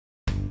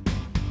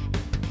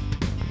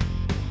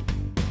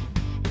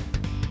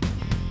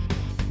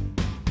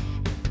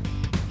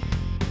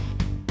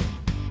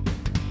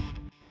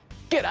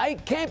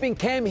G'day, Camping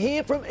Cam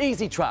here from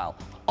Ezytrail.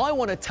 I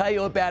want to tell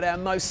you about our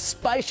most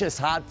spacious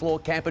hard floor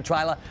camper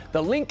trailer,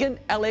 the Lincoln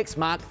LX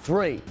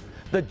Mk3.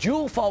 The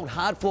dual fold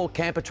hard floor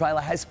camper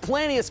trailer has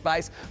plenty of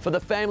space for the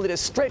family to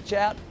stretch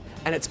out,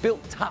 and it's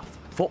built tough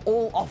for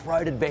all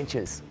off-road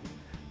adventures.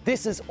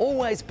 This has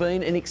always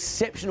been an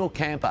exceptional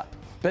camper,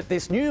 but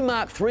this new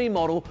Mk3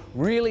 model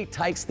really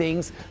takes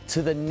things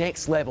to the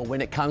next level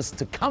when it comes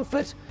to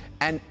comfort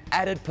and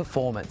added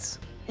performance.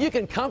 You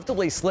can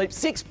comfortably sleep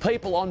 6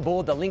 people on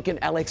board the Lincoln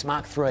LX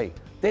Mk3.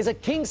 There's a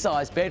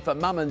king-size bed for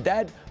mum and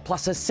dad,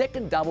 plus a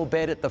second double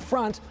bed at the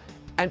front,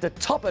 and to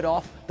top it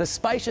off, the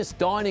spacious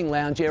dining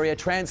lounge area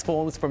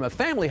transforms from a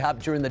family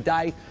hub during the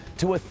day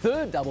to a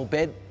third double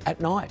bed at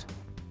night.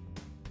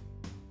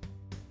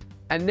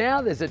 And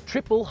now there's a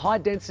triple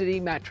high-density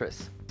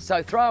mattress,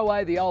 so throw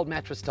away the old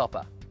mattress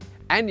topper.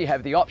 And you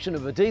have the option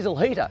of a diesel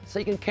heater, so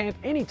you can camp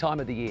any time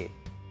of the year.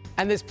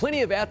 And there's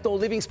plenty of outdoor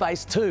living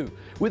space too,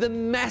 with a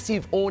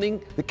massive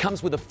awning that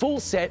comes with a full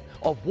set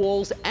of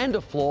walls and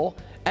a floor,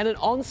 and an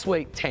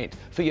ensuite tent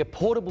for your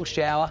portable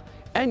shower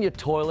and your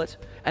toilet,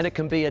 and it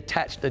can be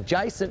attached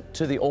adjacent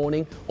to the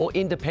awning or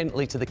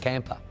independently to the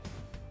camper.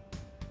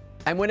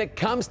 And when it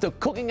comes to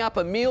cooking up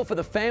a meal for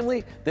the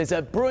family, there's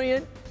a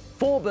brilliant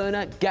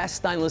 4-burner gas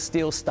stainless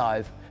steel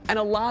stove and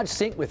a large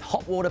sink with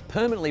hot water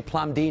permanently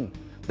plumbed in.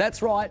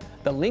 That's right,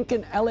 the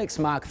Lincoln LX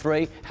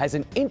Mk3 has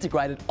an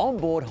integrated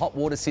onboard hot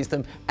water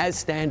system as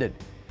standard.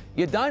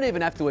 You don't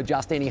even have to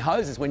adjust any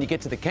hoses when you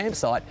get to the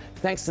campsite,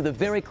 thanks to the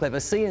very clever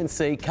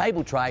CNC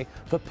cable tray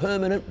for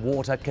permanent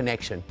water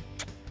connection.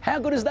 How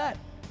good is that?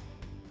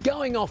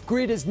 Going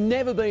off-grid has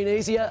never been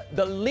easier.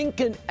 The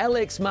Lincoln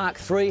LX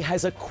Mk3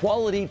 has a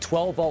quality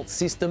 12-volt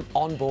system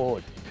on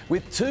board,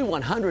 with 2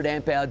 100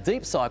 amp-hour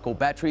deep cycle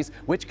batteries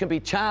which can be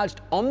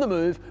charged on the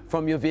move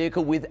from your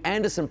vehicle with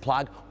Anderson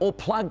plug or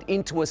plugged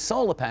into a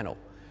solar panel.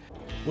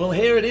 Well,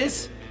 here it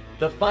is,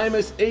 the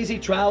famous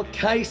Ezytrail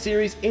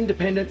K-Series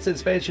independent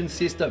suspension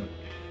system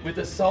with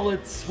the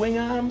solid swing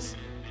arms,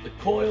 the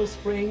coil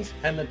springs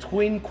and the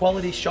twin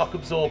quality shock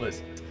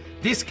absorbers.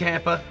 This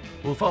camper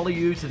will follow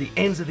you to the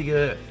ends of the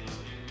earth.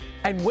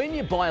 And when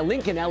you buy a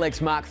Lincoln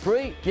LX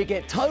Mk3, you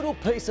get total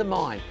peace of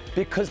mind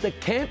because the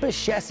camper's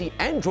chassis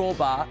and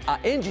drawbar are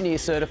engineer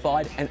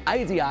certified and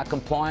ADR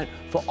compliant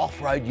for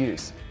off-road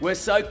use. We're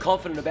so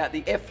confident about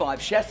the F5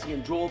 chassis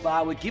and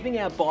drawbar, we're giving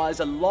our buyers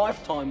a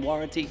lifetime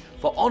warranty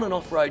for on and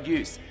off-road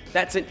use.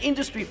 That's an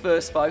industry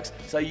first, folks,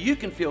 so you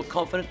can feel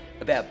confident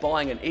about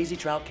buying an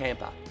Ezytrail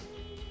camper.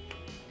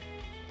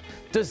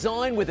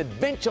 Designed with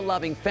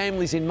adventure-loving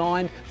families in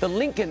mind, the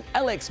Lincoln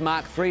LX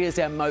Mk3 is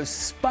our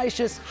most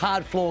spacious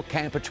hard floor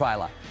camper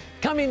trailer.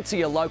 Come into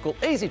your local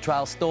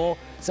Ezytrail store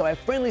so our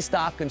friendly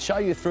staff can show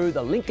you through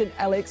the Lincoln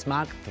LX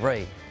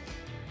Mk3.